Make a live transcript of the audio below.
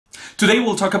Today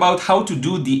we'll talk about how to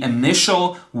do the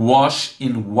initial wash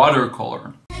in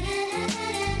watercolor.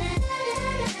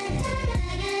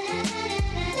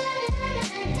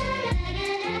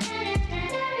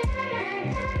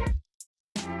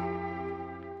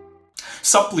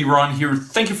 Sup, Liron here.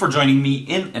 Thank you for joining me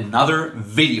in another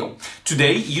video.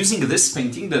 Today, using this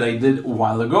painting that I did a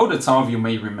while ago that some of you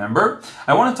may remember,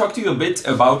 I want to talk to you a bit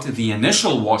about the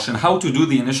initial wash and how to do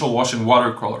the initial wash in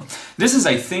watercolor. This is,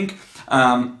 I think,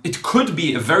 it could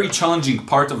be a very challenging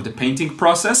part of the painting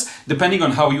process, depending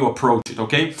on how you approach it,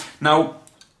 okay? Now,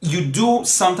 you do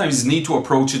sometimes need to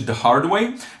approach it the hard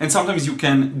way, and sometimes you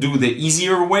can do the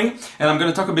easier way, and I'm going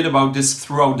to talk a bit about this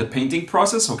throughout the painting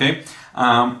process, okay?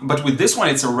 But with this one,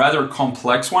 it's a rather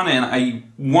complex one, and I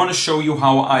want to show you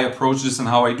how I approach this and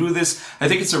how I do this. I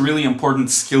think it's a really important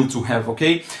skill to have,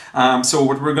 okay? So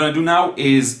what we're going to do now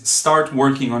is start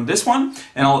working on this one,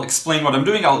 and I'll explain what I'm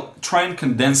doing. I'll try and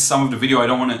condense some of the video. I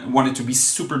don't want it to be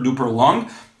super duper long,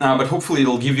 but hopefully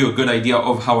it'll give you a good idea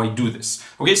of how I do this.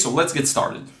 Okay, so let's get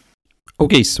started.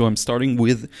 Okay, so I'm starting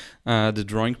with the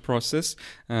drawing process.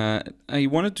 I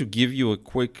wanted to give you a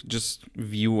quick just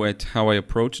view at how I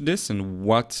approach this and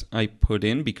what I put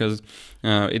in, because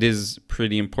it is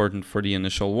pretty important for the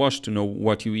initial wash to know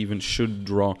what you even should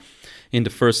draw in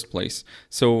the first place.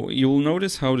 So you'll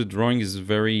notice how the drawing is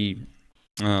very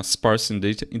sparse in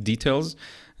details.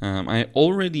 I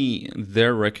already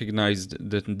there recognized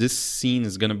that this scene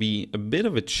is going to be a bit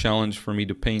of a challenge for me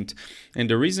to paint, and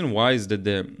the reason why is that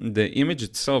the image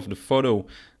itself, the photo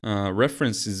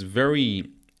reference, is very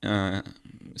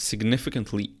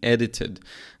significantly edited.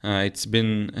 It's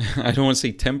been, I don't want to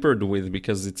say tampered with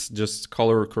because it's just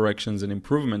color corrections and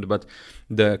improvement, but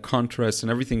the contrast and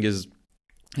everything has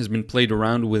been played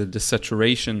around with the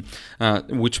saturation,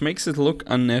 which makes it look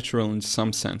unnatural in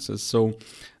some senses. So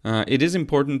it is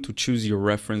important to choose your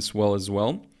reference well as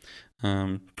well.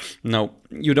 Now,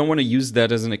 you don't want to use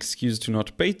that as an excuse to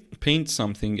not paint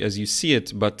something as you see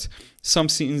it, but some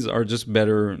scenes are just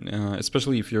better,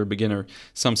 especially if you're a beginner,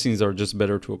 some scenes are just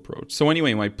better to approach. So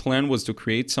anyway, my plan was to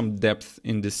create some depth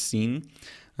in this scene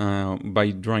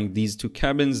by drawing these two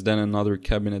cabins, then another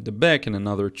cabin at the back and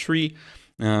another tree.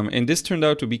 And this turned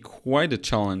out to be quite a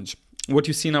challenge. What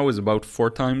you see now is about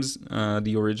 4 times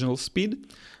the original speed.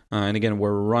 And again,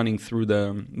 we're blasting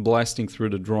through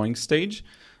the drawing stage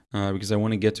because I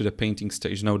want to get to the painting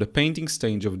stage. Now, the painting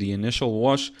stage of the initial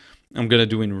wash, I'm going to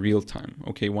do in real time.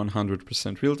 Okay,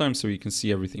 100% real time, so you can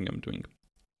see everything I'm doing.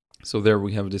 So there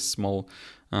we have this small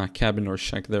cabin or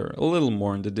shack there, a little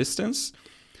more in the distance.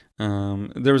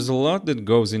 There's a lot that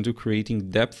goes into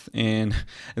creating depth, and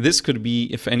this could be,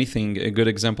 if anything, a good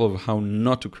example of how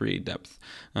not to create depth.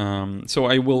 So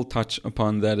I will touch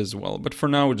upon that as well. But for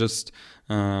now, just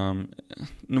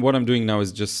what I'm doing now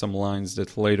is just some lines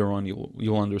that later on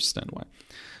you'll understand why.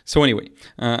 So anyway,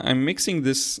 I'm mixing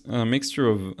this mixture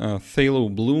of phthalo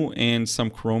blue and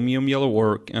some chromium yellow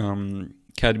or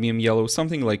cadmium yellow,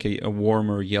 something like a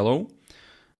warmer yellow.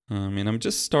 And I'm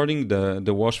just starting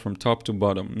the wash from top to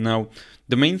bottom. Now,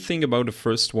 the main thing about the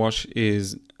first wash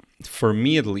is, for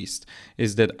me at least,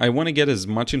 is that I want to get as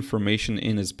much information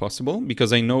in as possible,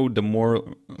 because I know the more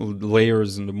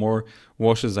layers and the more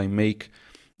washes I make,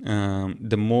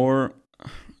 the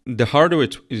harder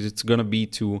it's going to be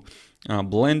to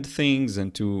blend things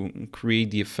and to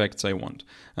create the effects I want.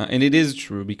 And it is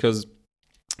true, because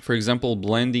for example,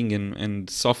 blending and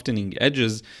softening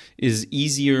edges is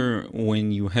easier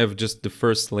when you have just the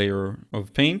first layer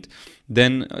of paint.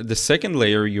 Then the second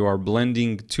layer, you are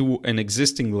blending to an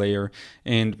existing layer,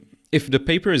 and if the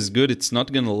paper is good, it's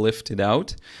not going to lift it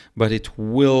out, but it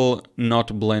will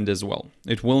not blend as well.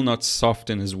 It will not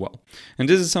soften as well. And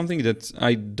this is something that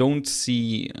I don't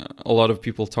see a lot of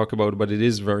people talk about, but it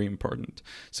is very important.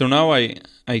 So now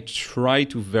I try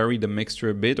to vary the mixture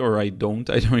a bit, or I don't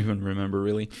even remember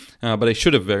really, but I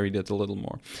should have varied it a little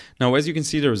more. Now, as you can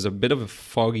see, there's a bit of a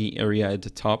foggy area at the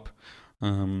top,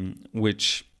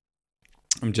 which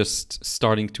I'm just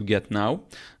starting to get now,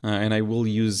 and I will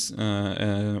use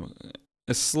a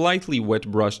slightly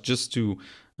wet brush just to,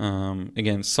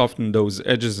 again, soften those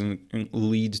edges and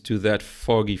lead to that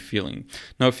foggy feeling.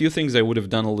 Now, a few things I would have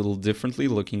done a little differently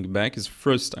looking back is,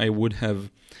 first, I would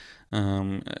have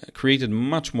created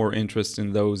much more interest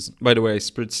in those. By the way, I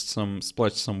splashed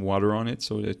some water on it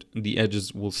so that the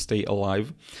edges will stay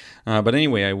alive. But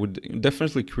anyway, I would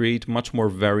definitely create much more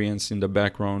variance in the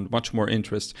background, much more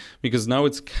interest, because now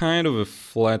it's kind of a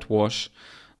flat wash.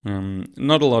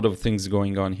 Not a lot of things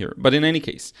going on here. But in any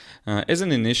case, as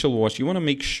an initial wash, you want to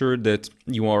make sure that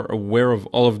you are aware of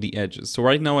all of the edges. So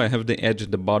right now I have the edge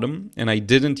at the bottom, and I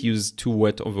didn't use too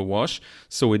wet of a wash,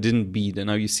 so it didn't bead. And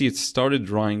now you see it started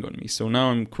drying on me. So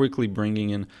now I'm quickly bringing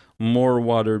in more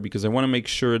water because I want to make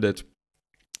sure that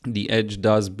the edge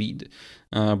does bead.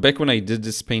 Back when I did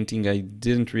this painting, I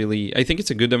didn't really... I think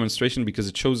it's a good demonstration because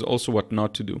it shows also what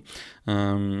not to do.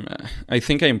 I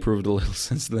think I improved a little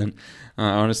since then.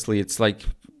 Honestly, it's like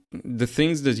the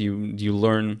things that you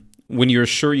learn when you're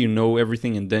sure you know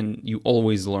everything, and then you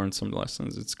always learn some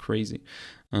lessons. It's crazy.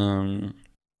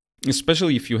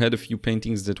 Especially if you had a few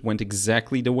paintings that went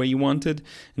exactly the way you wanted,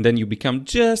 and then you become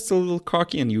just a little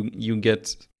cocky and you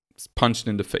get punched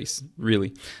in the face,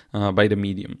 really, by the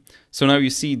medium. So now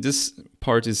you see this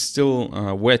part is still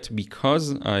wet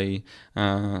because I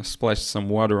splashed some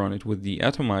water on it with the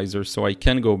atomizer, so I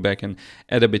can go back and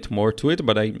add a bit more to it,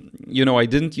 but I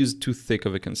didn't use too thick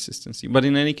of a consistency. But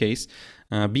in any case,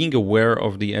 being aware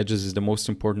of the edges is the most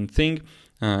important thing,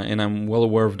 and I'm well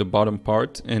aware of the bottom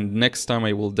part, and next time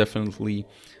I will definitely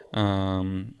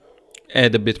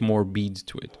add a bit more bead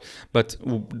to it. But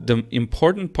the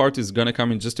important part is gonna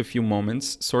come in just a few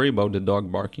moments. Sorry about the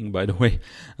dog barking, by the way.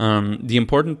 The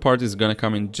important part is gonna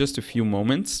come in just a few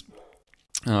moments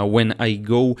when I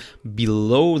go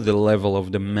below the level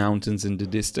of the mountains in the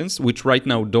distance, which right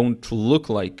now don't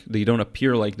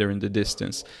appear like they're in the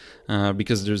distance,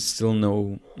 because there's still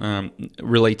no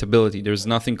relatability. There's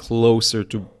nothing closer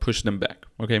to push them back,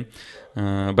 okay?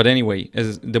 But anyway,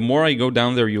 the more I go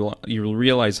down there, you'll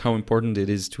realize how important it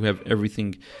is to have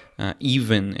everything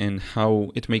even, and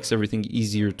how it makes everything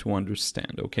easier to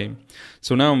understand, okay?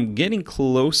 So now I'm getting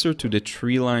closer to the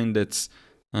tree line that's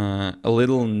a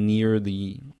little near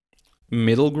the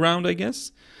middle ground, I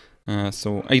guess.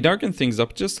 So I darken things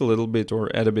up just a little bit, or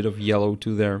add a bit of yellow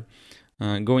to there,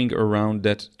 going around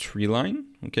that tree line,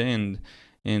 okay?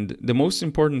 And the most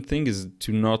important thing is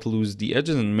to not lose the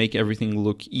edges and make everything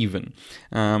look even.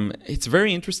 It's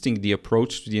very interesting, the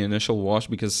approach to the initial wash,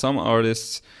 because some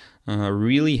artists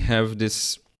really have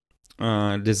this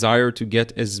desire to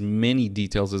get as many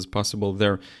details as possible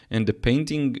there. And the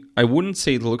painting, I wouldn't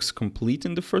say it looks complete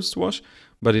in the first wash,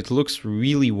 but it looks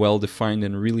really well defined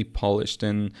and really polished.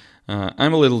 And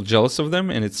I'm a little jealous of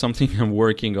them, and it's something I'm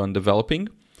working on developing.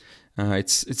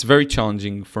 It's very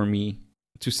challenging for me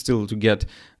to get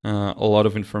a lot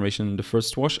of information in the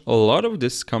first wash. A lot of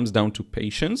this comes down to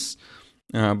patience,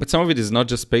 but some of it is not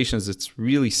just patience, it's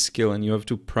really skill, and you have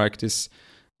to practice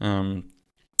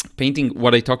painting,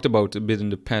 what I talked about a bit in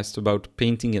the past, about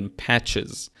painting in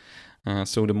patches.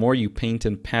 So the more you paint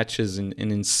in patches and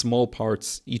in small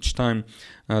parts each time,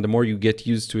 the more you get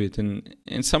used to it.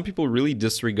 And some people really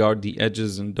disregard the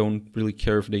edges and don't really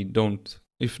care if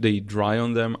they dry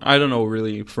on them. I don't know,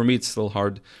 really. For me, it's still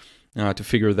hard to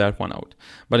figure that one out.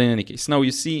 But in any case, now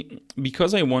you see,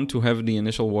 because I want to have the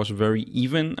initial wash very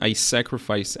even, I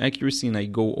sacrifice accuracy and I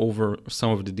go over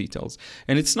some of the details.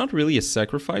 And it's not really a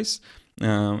sacrifice,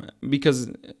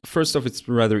 because first off, it's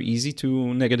rather easy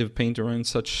to negative paint around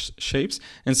such shapes,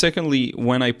 and secondly,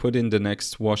 when I put in the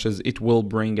next washes, it will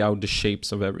bring out the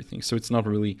shapes of everything, so it's not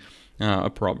really a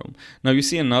problem. Now you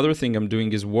see, another thing I'm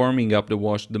doing is warming up the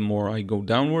wash the more I go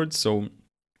downwards. So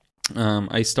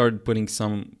I started putting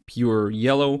some pure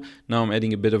yellow. Now I'm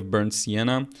adding a bit of burnt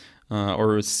sienna,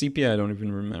 or sepia, I don't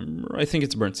even remember. I think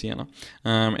it's burnt sienna.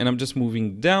 And I'm just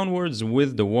moving downwards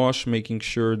with the wash, making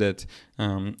sure that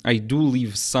I do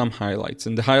leave some highlights.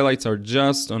 And the highlights are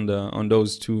just on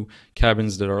those two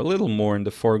cabins that are a little more in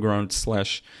the foreground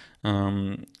slash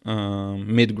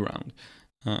midground.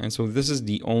 And so this is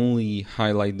the only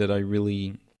highlight that I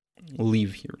really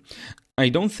leave here. I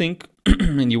don't think,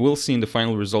 and you will see in the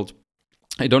final result,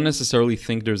 I don't necessarily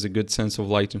think there's a good sense of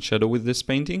light and shadow with this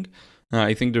painting.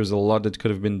 I think there's a lot that could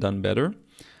have been done better.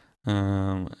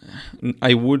 I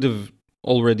should have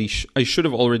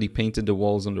already painted the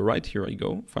walls on the right. Here I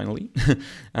go, finally.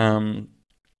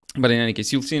 But in any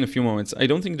case, you'll see in a few moments, I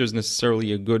don't think there's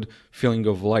necessarily a good feeling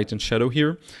of light and shadow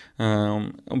here.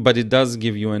 But it does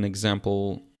give you an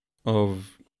example of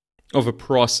a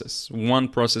process, one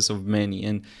process of many.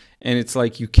 And it's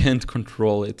like you can't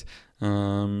control it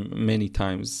many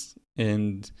times.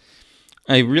 And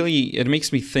it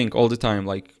makes me think all the time,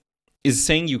 like, is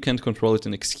saying you can't control it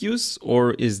an excuse,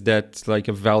 or is that like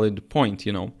a valid point,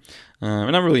 you know?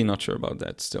 And I'm really not sure about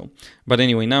that still. But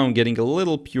anyway, now I'm getting a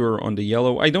little pure on the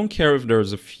yellow. I don't care if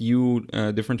there's a few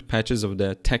different patches of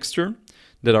the texture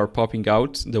that are popping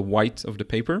out, the white of the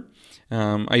paper.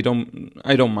 I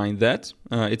don't mind that.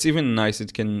 It's even nice.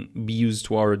 It can be used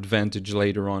to our advantage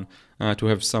later on to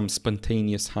have some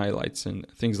spontaneous highlights and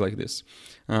things like this.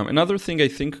 Another thing I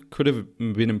think could have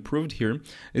been improved here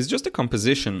is just the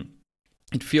composition.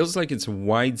 It feels like it's a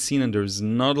wide scene and there's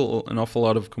not an awful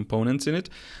lot of components in it.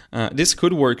 This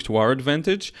could work to our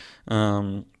advantage.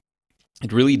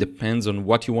 It really depends on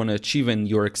what you want to achieve and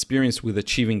your experience with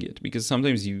achieving it, because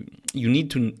sometimes you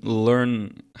need to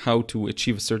learn how to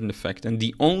achieve a certain effect, and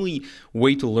the only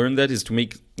way to learn that is to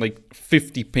make like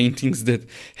 50 paintings that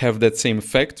have that same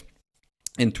effect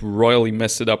and to royally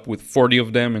mess it up with 40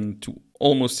 of them and to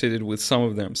almost hit it with some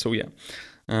of them. So yeah.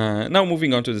 Now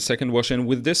moving on to the second wash, and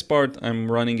with this part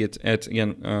I'm running it at,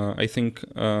 again, I think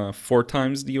 4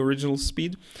 times the original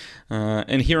speed.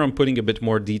 And here I'm putting a bit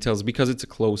more details because it's a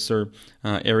closer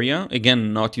area.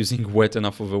 Again, not using wet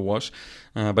enough of a wash.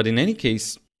 But in any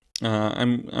case,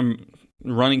 I'm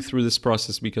running through this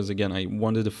process because, again, I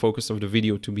wanted the focus of the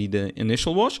video to be the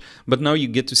initial wash. But now you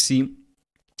get to see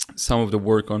some of the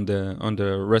work on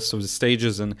the rest of the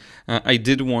stages, and I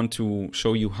did want to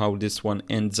show you how this one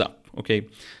ends up. Okay,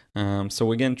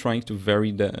 so again, trying to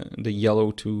vary the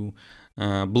yellow to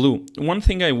blue. One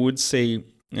thing I would say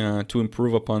to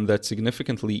improve upon that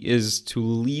significantly is to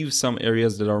leave some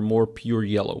areas that are more pure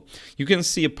yellow. You can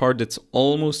see a part that's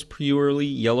almost purely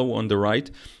yellow on the right,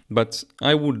 but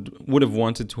I would have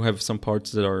wanted to have some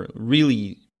parts that are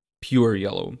really pure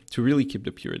yellow to really keep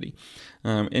the purity.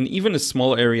 And even a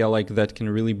small area like that can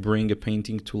really bring a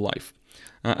painting to life.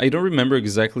 I don't remember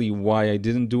exactly why I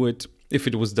didn't do it, if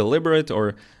it was deliberate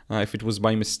or if it was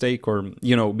by mistake, or,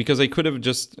 you know, because I could have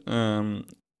just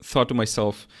thought to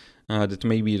myself that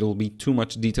maybe it'll be too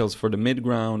much details for the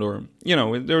midground, or, you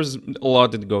know, there's a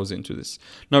lot that goes into this.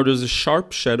 Now, there's a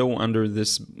sharp shadow under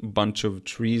this bunch of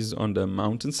trees on the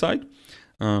mountainside.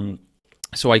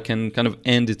 So I can kind of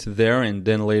end it there, and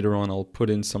then later on I'll put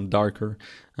in some darker,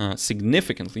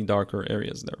 significantly darker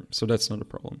areas there. So that's not a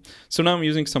problem. So now I'm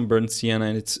using some burnt sienna,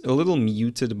 and it's a little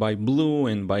muted by blue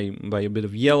and by a bit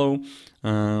of yellow,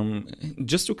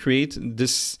 just to create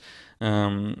this,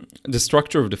 the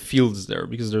structure of the fields there,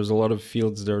 because there's a lot of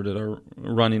fields there that are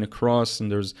running across, and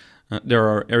there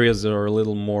are areas that are a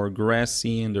little more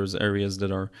grassy, and there's areas that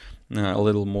are a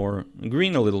little more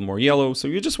green, a little more yellow. So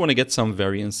you just want to get some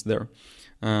variance there.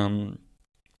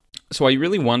 So I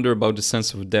really wonder about the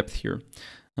sense of depth here.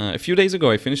 A few days ago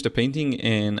I finished a painting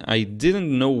and I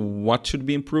didn't know what should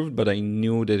be improved, but I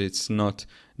knew that it's not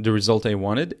the result I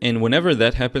wanted. And whenever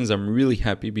that happens, I'm really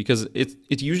happy, because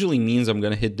it usually means I'm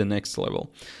going to hit the next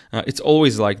level. It's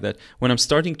always like that. When I'm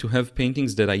starting to have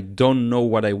paintings that I don't know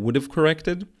what I would have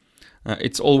corrected,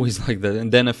 it's always like that.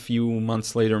 And then a few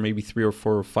months later, maybe 3 or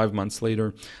 4 or 5 months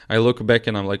later, I look back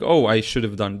and I'm like, oh, I should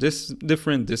have done this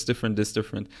different, this different, this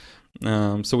different.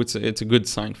 So it's a good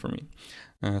sign for me.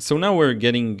 So now we're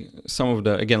getting some of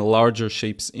the, again, larger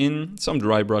shapes in, some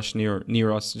dry brush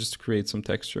near us just to create some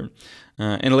texture.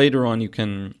 And later on we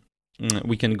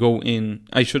can go in.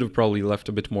 I should have probably left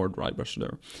a bit more dry brush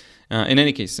there. In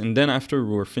any case, and then after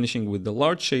we're finishing with the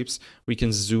large shapes, we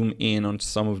can zoom in on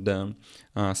some of the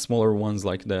smaller ones,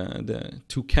 like the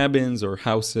 2 cabins or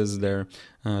houses there,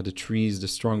 the trees, the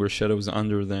stronger shadows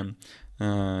under them.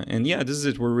 And yeah, this is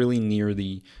it. We're really near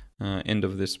the end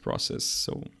of this process.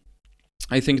 So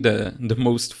I think the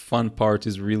most fun part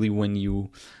is really when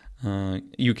you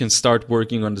can start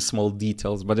working on the small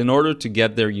details. But in order to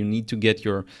get there, you need to get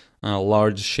your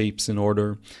large shapes in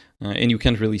order. And you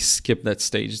can't really skip that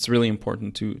stage. It's really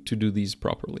important to do these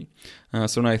properly.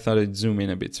 So now I thought I'd zoom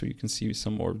in a bit so you can see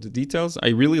some more of the details. I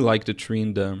really like the tree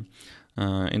in the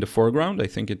foreground. I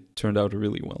think it turned out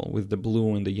really well with the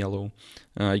blue and the yellow.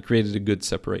 I created a good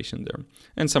separation there.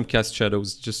 And some cast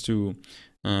shadows just to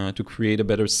create a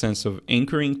better sense of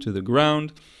anchoring to the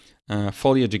ground.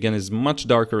 Foliage, again, is much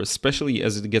darker, especially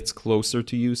as it gets closer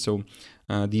to you. So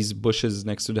these bushes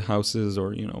next to the houses,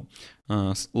 or, you know,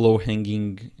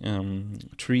 low-hanging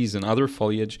trees and other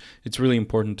foliage, it's really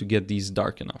important to get these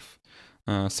dark enough.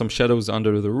 Some shadows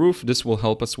under the roof. This will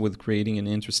help us with creating an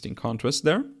interesting contrast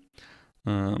there.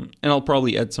 And I'll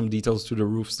probably add some details to the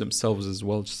roofs themselves as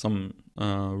well, some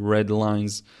red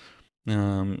lines.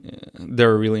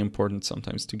 They're really important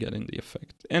sometimes to get in the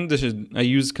effect. And I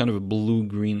use kind of a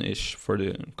blue-greenish for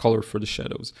the color for the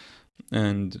shadows,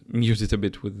 and mute it a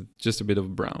bit with just a bit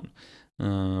of brown,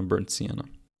 burnt sienna.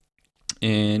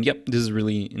 And yep, this is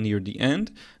really near the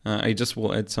end. I just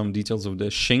will add some details of the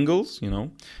shingles, you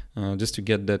know, just to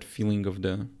get that feeling of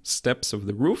the steps of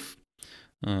the roof.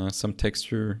 Some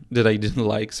texture that I didn't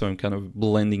like, so I'm kind of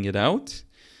blending it out.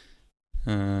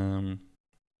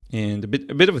 and a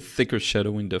bit of a thicker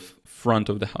shadow in the front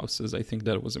of the houses. I think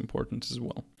that was important as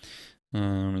well.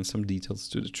 And some details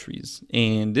to the trees.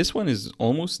 And this one is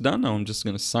almost done. Now I'm just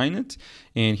going to sign it.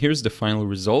 And here's the final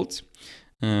result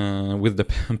with the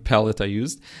palette I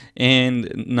used.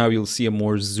 And now you'll see a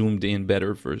more zoomed in,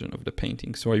 better version of the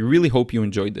painting. So I really hope you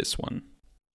enjoyed this one.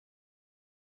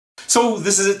 So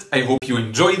this is it. I hope you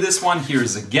enjoyed this one.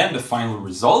 Here's again the final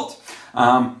result.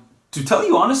 To tell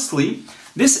you honestly,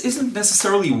 this isn't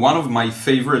necessarily one of my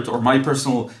favorite or my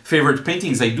personal favorite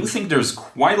paintings. I do think there's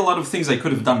quite a lot of things I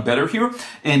could have done better here,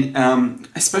 and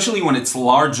especially when it's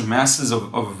large masses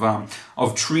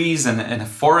of trees and a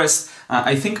forest.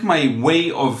 I think my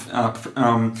way of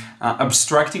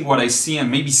abstracting what I see and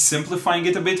maybe simplifying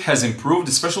it a bit has improved,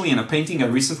 especially in a painting I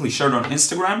recently shared on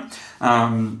Instagram.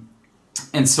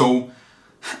 And so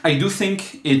I do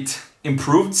think it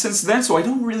improved since then, so I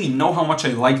don't really know how much I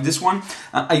like this one.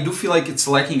 I do feel like it's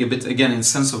lacking a bit, again, in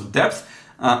sense of depth,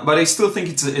 but I still think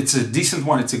it's a decent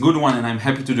one, it's a good one, and I'm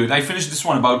happy to do it. I finished this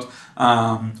one about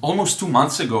almost 2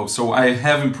 months ago, so I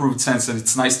have improved since, and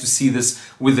it's nice to see this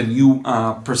with a new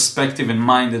perspective in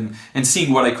mind and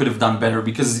seeing what I could have done better,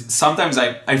 because sometimes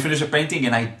I finish a painting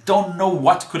and I don't know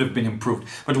what could have been improved,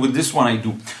 but with this one I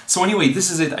do. So anyway, this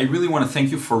is it. I really want to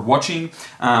thank you for watching,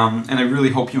 and I really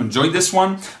hope you enjoyed this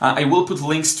one. I will put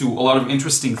links to a lot of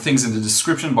interesting things in the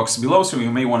description box below, so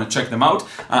you may want to check them out.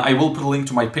 I will put a link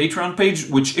to my Patreon page,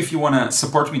 which if you want to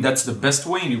support me, that's the best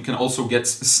way, and you can also get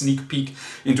a sneak peek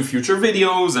into future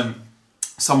videos and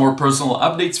some more personal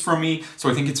updates from me. So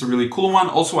I think it's a really cool one.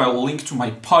 Also, I will link to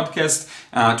my podcast,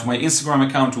 to my Instagram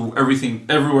account, to everything,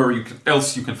 everywhere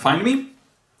else you can find me.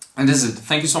 And this is it.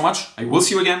 Thank you so much. I will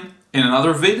see you again in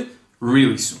another vid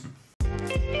really soon.